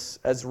covetousness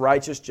as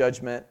righteous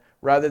judgment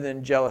rather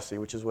than jealousy,"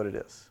 which is what it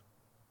is.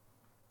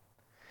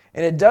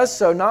 And it does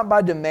so not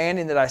by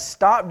demanding that I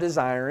stop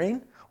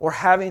desiring or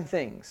having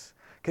things.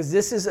 Because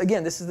this is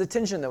the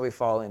tension that we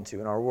fall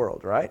into in our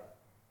world, right?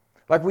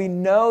 Like, we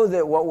know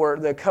that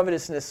the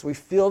covetousness, we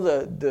feel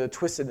the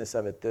twistedness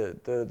of it,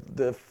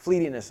 the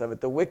fleetingness of it,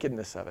 the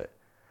wickedness of it.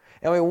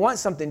 And we want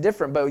something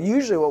different, but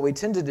usually what we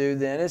tend to do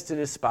then is to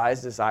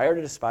despise desire,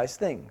 to despise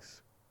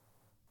things.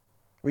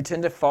 We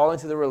tend to fall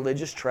into the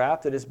religious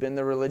trap that has been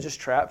the religious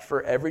trap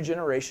for every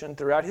generation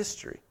throughout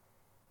history.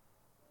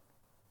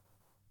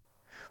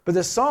 But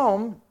the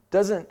psalm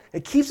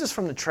it keeps us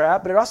from the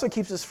trap, but it also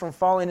keeps us from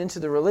falling into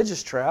the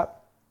religious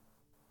trap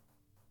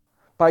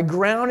by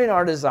grounding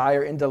our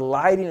desire and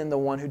delighting in the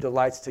one who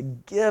delights to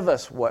give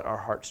us what our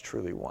hearts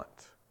truly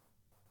want.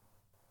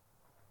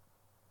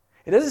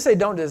 It doesn't say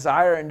don't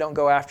desire and don't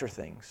go after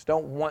things,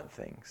 don't want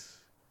things.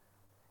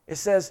 It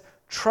says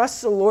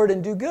trust the Lord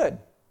and do good.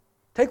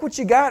 Take what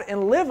you got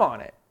and live on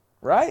it,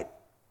 right?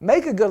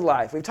 Make a good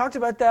life. We've talked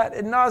about that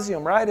ad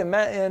nauseum, right?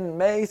 In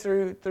May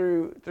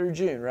through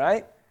June,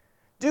 right?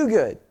 Do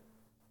good.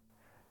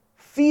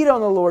 Feed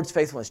on the Lord's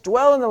faithfulness.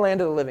 Dwell in the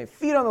land of the living.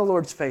 Feed on the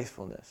Lord's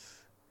faithfulness.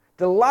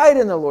 Delight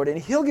in the Lord, and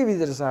He'll give you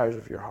the desires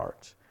of your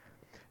heart.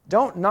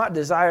 Don't not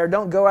desire.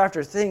 Don't go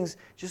after things.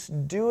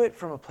 Just do it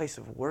from a place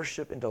of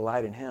worship and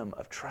delight in Him,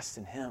 of trust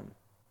in Him.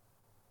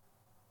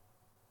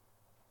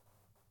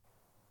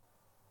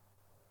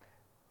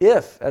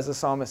 If, as the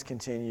psalmist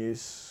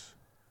continues,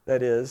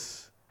 that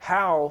is,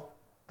 how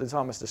the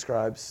psalmist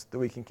describes that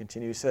we can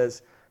continue. He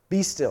says,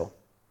 "Be still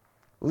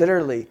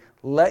Literally,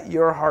 let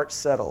your heart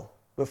settle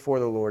before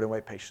the Lord and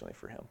wait patiently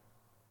for Him.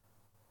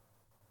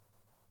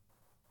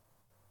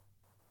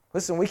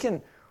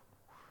 Listen,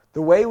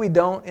 the way we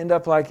don't end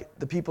up like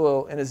the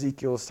people in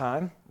Ezekiel's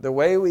time, the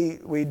way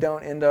we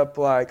don't end up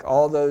like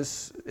all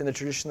those in the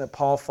tradition that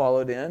Paul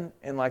followed in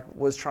and like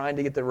was trying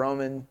to get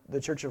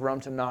the Church of Rome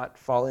to not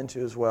fall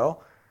into as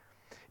well,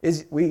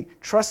 is we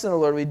trust in the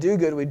Lord, we do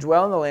good, we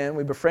dwell in the land,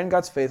 we befriend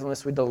God's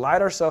faithfulness, we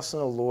delight ourselves in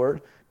the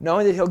Lord,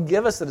 knowing that He'll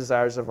give us the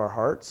desires of our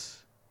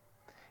hearts.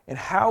 And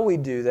how we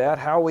do that,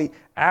 how we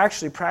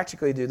actually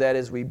practically do that,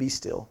 is we be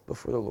still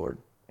before the Lord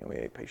and we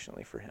wait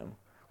patiently for Him.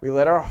 We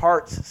let our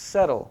hearts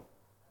settle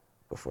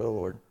before the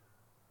Lord.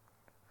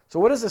 So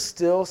what does a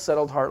still,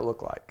 settled heart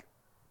look like?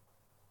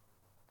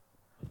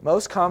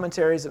 Most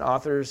commentaries and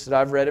authors that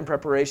I've read in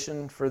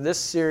preparation for this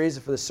series,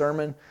 for the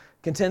sermon,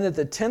 contend that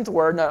the 10th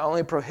word not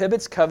only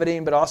prohibits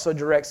coveting, but also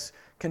directs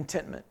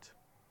contentment.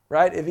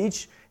 Right?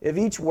 If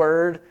each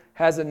word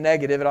has a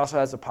negative, it also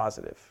has a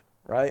positive.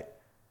 Right?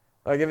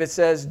 Like if it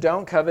says,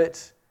 don't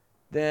covet,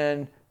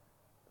 then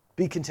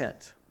be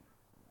content.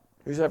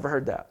 Who's ever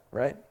heard that?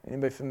 Right?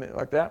 Anybody familiar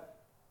like that?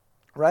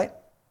 Right?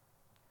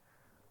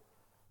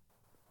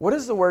 What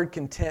does the word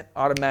content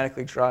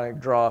automatically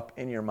draw up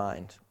in your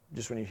mind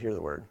just when you hear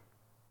the word?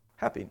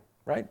 Happy,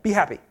 right? Be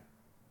happy.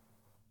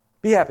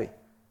 Be happy.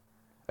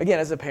 Again,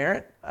 as a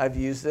parent, I've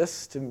used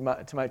this to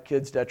my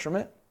kids'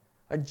 detriment.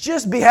 Like,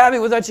 just be happy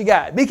with what you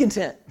got. Be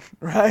content,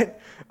 right?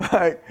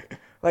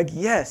 Like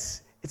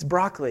yes, it's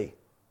broccoli.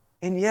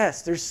 And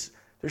yes, there's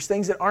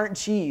things that aren't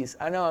cheese.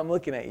 I know I'm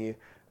looking at you.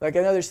 Like,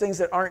 I know there's things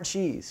that aren't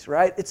cheese,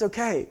 right? It's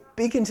okay.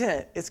 Be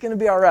content. It's going to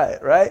be all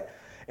right, right?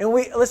 And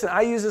listen,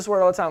 I use this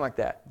word all the time like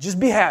that. Just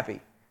be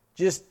happy.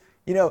 Just,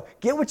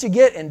 get what you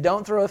get and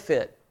don't throw a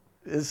fit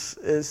is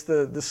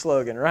the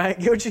slogan, right?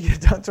 Get what you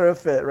get, don't throw a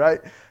fit, right?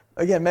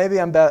 Again,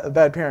 maybe I'm a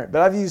bad parent,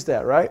 but I've used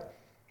that, right?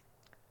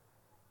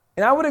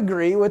 And I would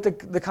agree with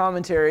the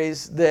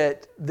commentaries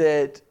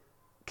that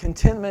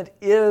contentment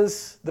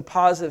is the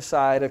positive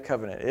side of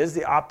covenant. It is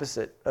the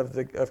opposite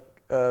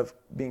of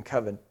being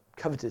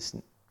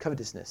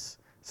covetousness.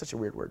 Such a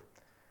weird word.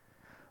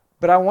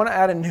 But I want to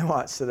add a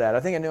nuance to that.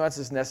 I think a nuance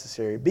is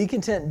necessary. Be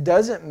content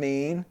doesn't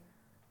mean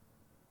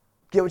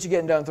get what you get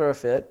and don't throw a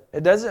fit.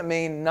 It doesn't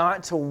mean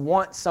not to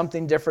want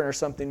something different or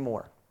something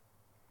more.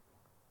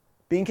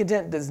 Being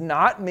content does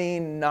not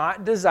mean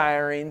not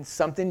desiring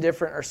something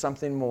different or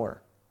something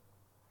more.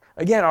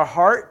 Again, our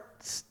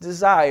heart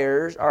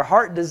desires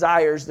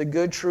the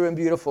good, true, and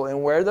beautiful.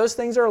 And where those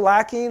things are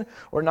lacking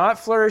or not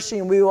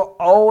flourishing, we will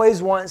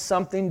always want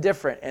something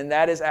different. And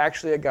that is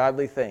actually a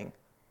godly thing.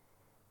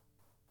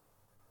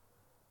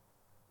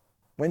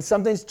 When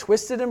something's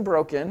twisted and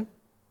broken,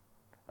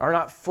 or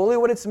not fully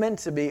what it's meant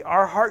to be,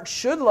 our heart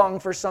should long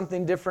for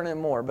something different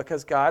and more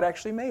because God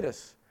actually made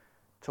us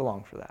to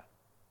long for that.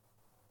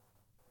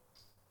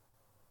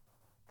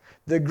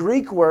 The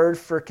Greek word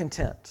for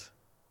content,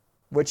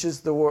 which is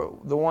the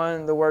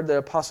word that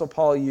Apostle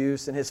Paul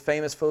used in his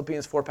famous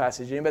Philippians 4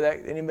 passage.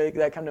 Anybody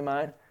that come to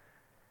mind?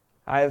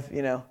 I've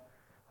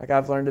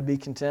learned to be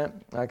content.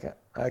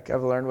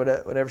 I've learned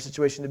whatever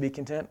situation to be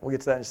content. We'll get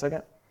to that in a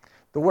second.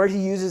 The word he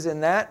uses in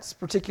that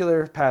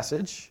particular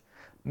passage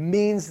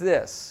means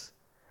this: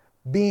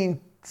 being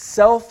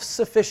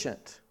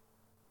self-sufficient,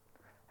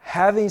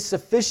 having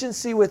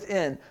sufficiency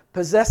within,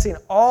 possessing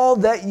all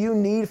that you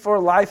need for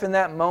life in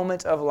that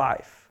moment of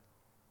life.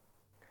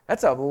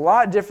 That's a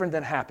lot different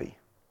than happy.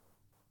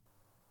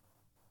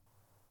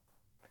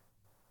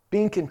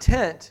 Being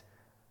content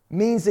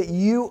means that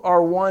you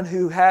are one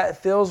who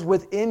feels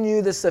within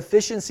you the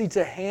sufficiency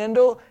to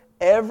handle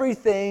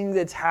everything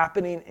that's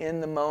happening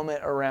in the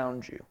moment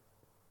around you.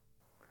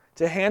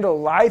 To handle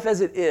life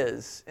as it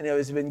is and it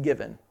has been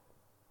given.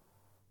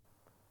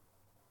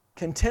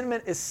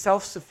 Contentment is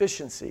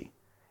self-sufficiency.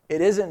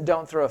 It isn't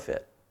don't throw a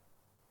fit.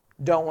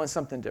 Don't want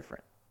something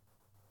different.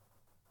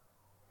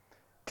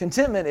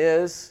 Contentment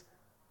is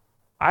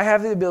I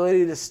have the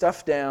ability to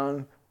stuff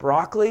down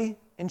broccoli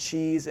and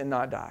cheese and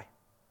not die.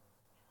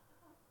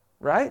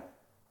 Right?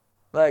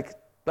 Like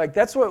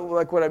that's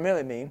what I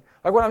really mean.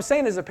 Like what I'm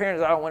saying as a parent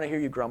is I don't want to hear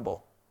you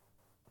grumble.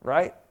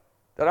 Right?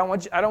 I don't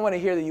want to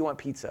hear that you want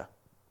pizza.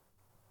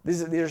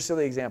 These are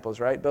silly examples,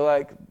 right?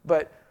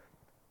 But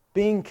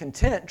being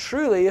content,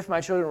 truly, if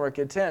my children were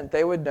content,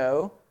 they would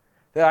know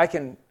that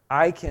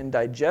I can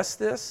digest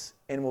this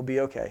and will be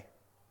okay.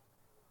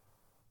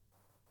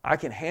 I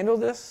can handle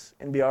this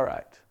and be all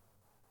right.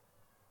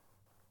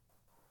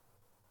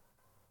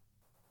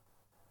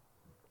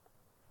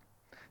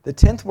 The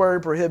 10th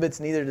word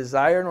prohibits neither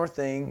desire nor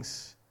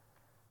things,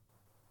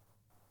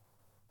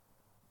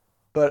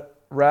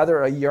 but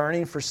rather a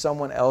yearning for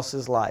someone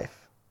else's life.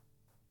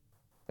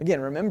 Again,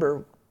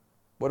 remember,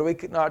 what are we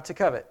not to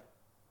covet?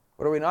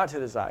 What are we not to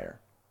desire?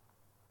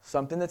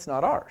 Something that's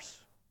not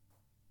ours.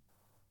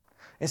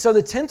 And so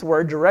the 10th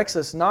word directs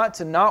us not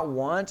to not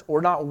want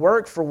or not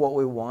work for what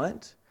we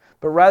want,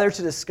 but rather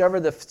to discover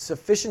the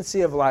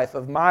sufficiency of life,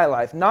 of my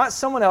life, not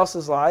someone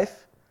else's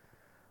life,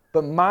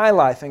 but my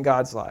life and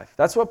God's life.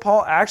 That's what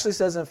Paul actually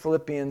says in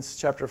Philippians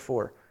chapter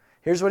 4.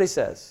 Here's what he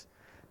says.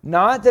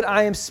 Not that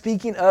I am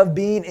speaking of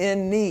being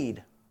in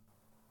need.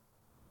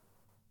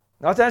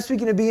 Not that I'm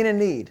speaking of being in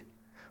need.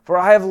 For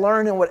I have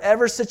learned in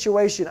whatever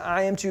situation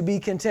I am to be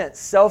content,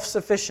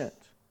 self-sufficient.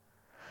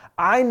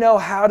 I know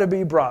how to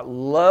be brought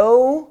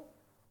low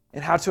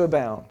and how to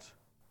abound.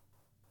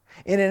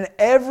 And in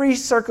every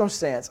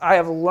circumstance, I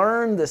have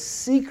learned the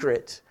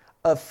secret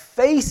of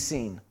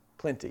facing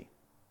plenty.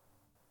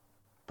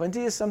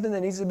 Plenty is something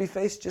that needs to be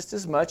faced just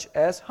as much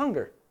as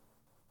hunger.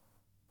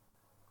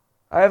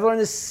 I have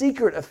learned the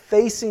secret of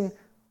facing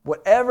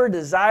whatever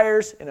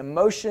desires and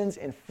emotions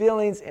and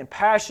feelings and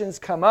passions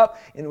come up,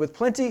 and with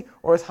plenty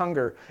or with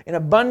hunger, in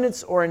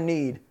abundance or in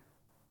need.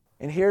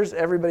 And here's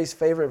everybody's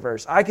favorite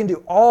verse. I can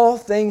do all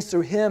things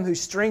through Him who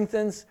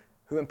strengthens,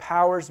 who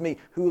empowers me,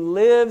 who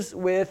lives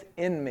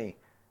within me.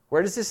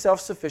 Where does this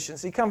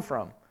self-sufficiency come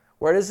from?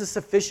 Where does the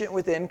sufficient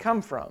within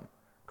come from?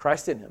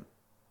 Christ in Him.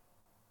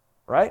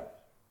 Right?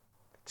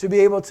 To be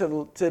able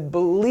to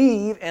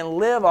believe and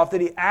live off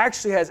that He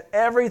actually has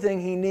everything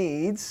He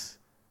needs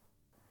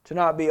to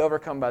not be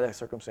overcome by the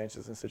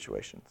circumstances and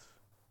situations.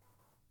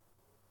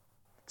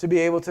 To be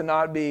able to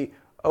not be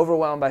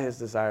overwhelmed by his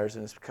desires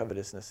and his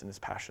covetousness and his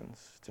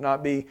passions. To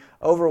not be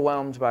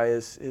overwhelmed by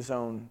his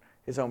own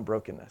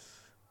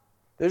brokenness.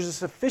 There's a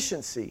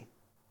sufficiency.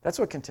 That's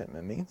what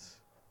contentment means.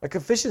 A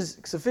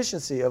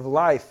sufficiency of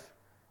life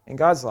in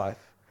God's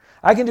life.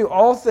 I can do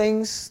all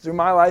things through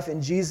my life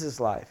in Jesus'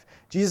 life.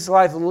 Jesus'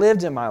 life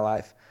lived in my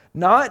life.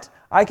 Not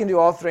I can do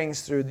all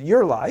things through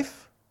your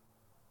life,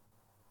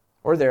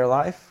 or their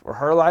life, or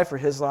her life, or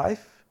his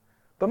life,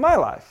 but my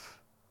life.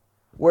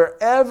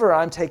 Wherever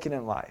I'm taken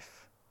in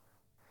life,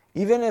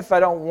 even if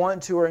I don't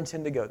want to or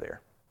intend to go there.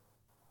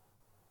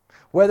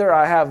 Whether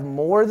I have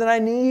more than I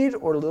need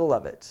or little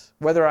of it.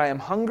 Whether I am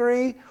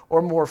hungry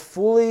or more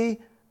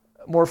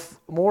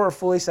or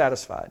fully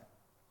satisfied.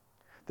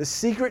 The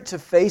secret to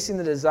facing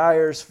the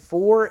desires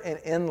for and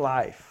in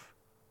life.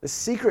 The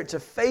secret to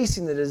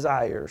facing the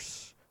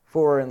desires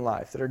for in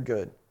life that are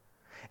good.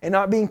 And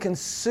not being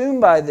consumed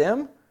by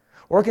them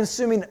or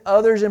consuming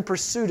others in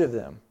pursuit of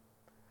them.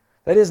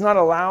 That is, not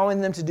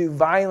allowing them to do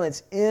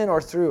violence in or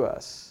through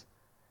us.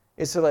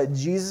 Is to let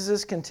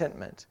Jesus'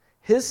 contentment,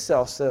 His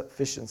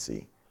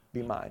self-sufficiency,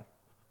 be mine.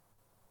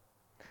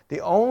 The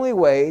only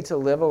way to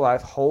live a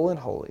life whole and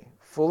holy,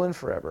 full and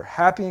forever,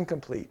 happy and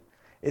complete,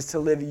 is to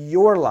live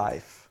your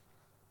life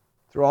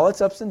through all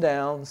its ups and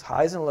downs,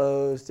 highs and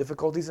lows,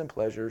 difficulties and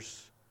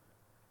pleasures,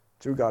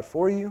 through God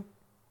for you,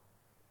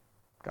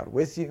 God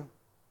with you,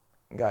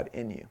 and God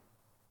in you.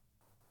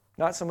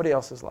 Not somebody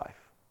else's life.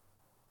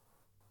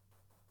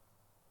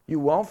 You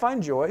won't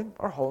find joy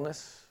or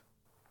wholeness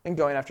in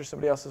going after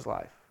somebody else's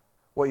life.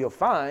 What you'll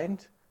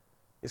find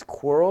is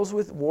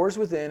wars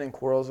within and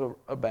quarrels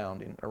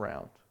abounding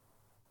around.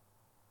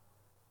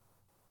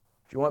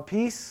 If you want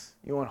peace,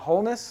 you want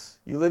wholeness,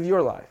 you live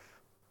your life.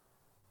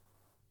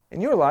 In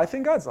your life,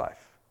 in God's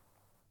life.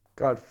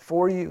 God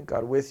for you,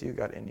 God with you,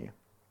 God in you.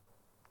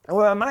 And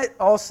well, I might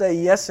all say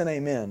yes and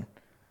amen.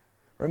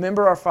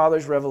 Remember our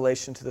Father's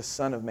revelation to the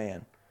Son of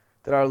Man,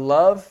 that our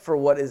love for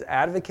what is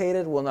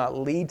advocated will not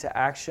lead to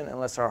action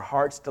unless our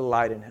hearts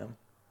delight in Him.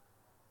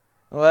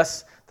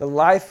 Unless the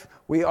life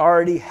we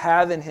already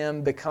have in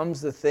Him becomes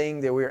the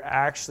thing that we're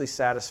actually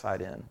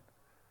satisfied in,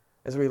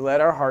 as we let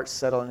our hearts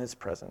settle in His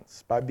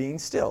presence by being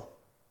still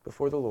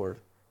before the Lord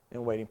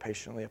and waiting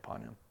patiently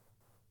upon Him.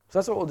 So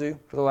that's what we'll do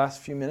for the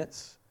last few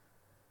minutes.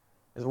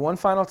 Is one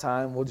final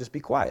time, we'll just be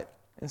quiet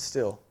and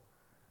still.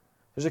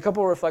 There's a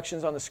couple of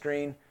reflections on the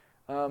screen.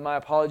 My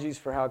apologies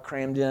for how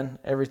crammed in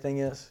everything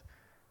is.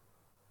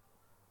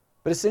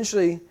 But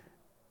essentially,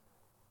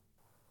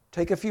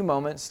 take a few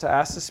moments to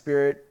ask the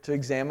Spirit to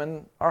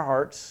examine our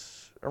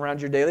hearts around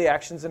your daily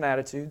actions and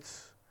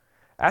attitudes,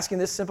 asking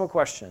this simple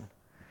question: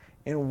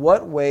 in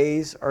what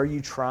ways are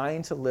you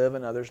trying to live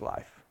another's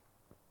life?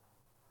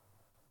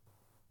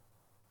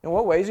 In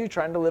what ways are you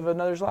trying to live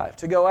another's life,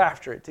 to go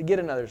after it, to get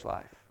another's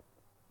life?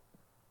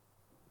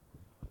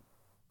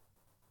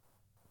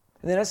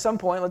 And then at some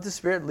point, let the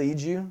Spirit lead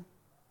you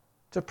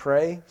to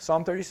pray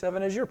Psalm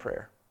 37 as your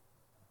prayer.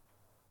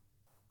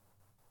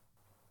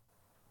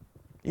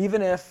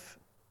 Even if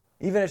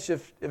it's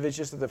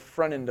just at the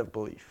front end of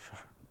belief.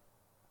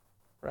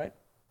 Right?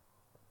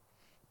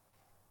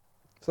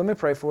 So let me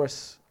pray for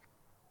us.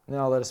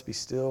 Now let us be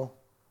still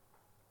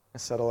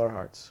and settle our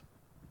hearts.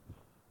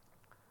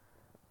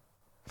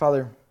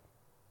 Father,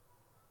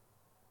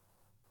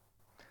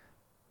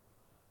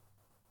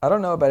 I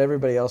don't know about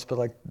everybody else,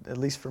 but at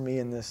least for me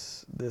in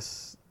this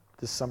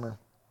summer,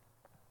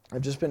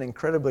 I've just been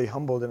incredibly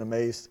humbled and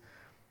amazed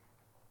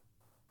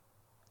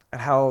at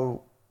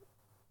how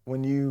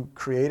when you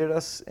created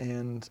us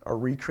and are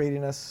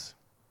recreating us,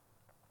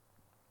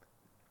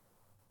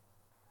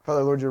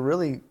 Father, Lord, you're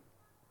really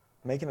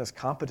making us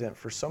competent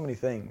for so many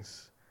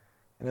things.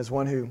 And as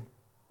one who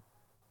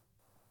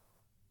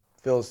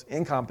feels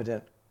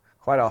incompetent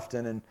quite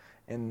often,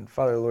 and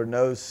Father, Lord,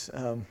 knows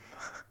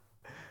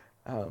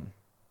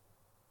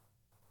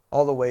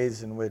all the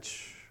ways in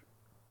which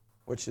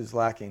is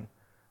lacking.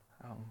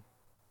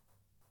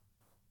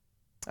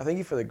 I thank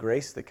you for the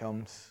grace that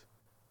comes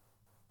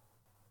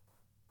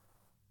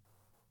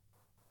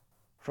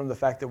from the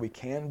fact that we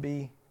can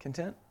be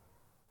content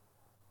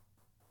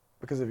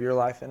because of your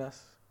life in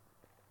us.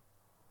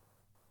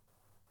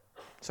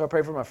 So I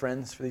pray for my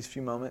friends for these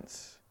few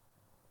moments.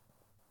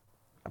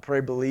 I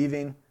pray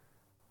believing,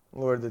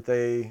 Lord, that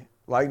they,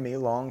 like me,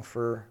 long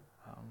for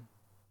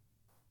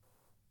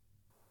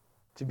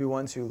to be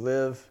ones who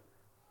live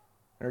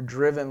and are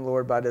driven,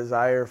 Lord, by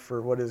desire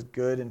for what is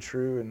good and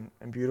true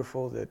and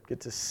beautiful, that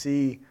get to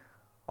see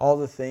all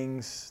the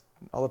things,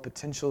 all the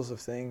potentials of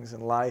things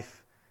in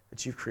life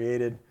that you've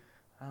created.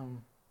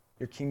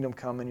 Your kingdom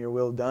come and your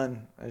will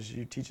done as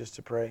you teach us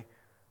to pray.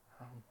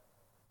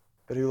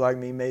 But who, like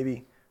me,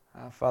 maybe,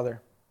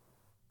 Father,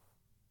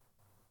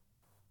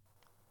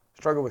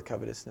 struggle with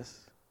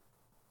covetousness,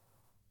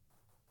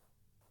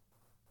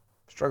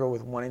 struggle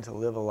with wanting to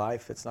live a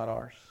life that's not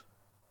ours.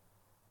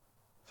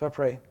 So I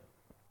pray,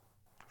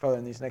 Father,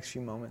 in these next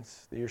few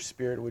moments, that your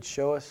Spirit would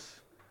show us,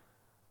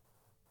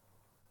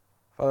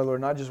 Father,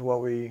 Lord, not just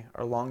what we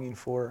are longing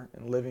for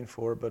and living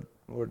for, but,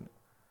 Lord,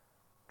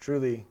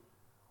 truly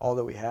all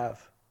that we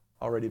have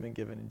already been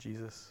given in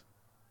Jesus.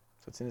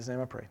 So it's in his name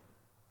I pray.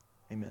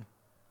 Amen.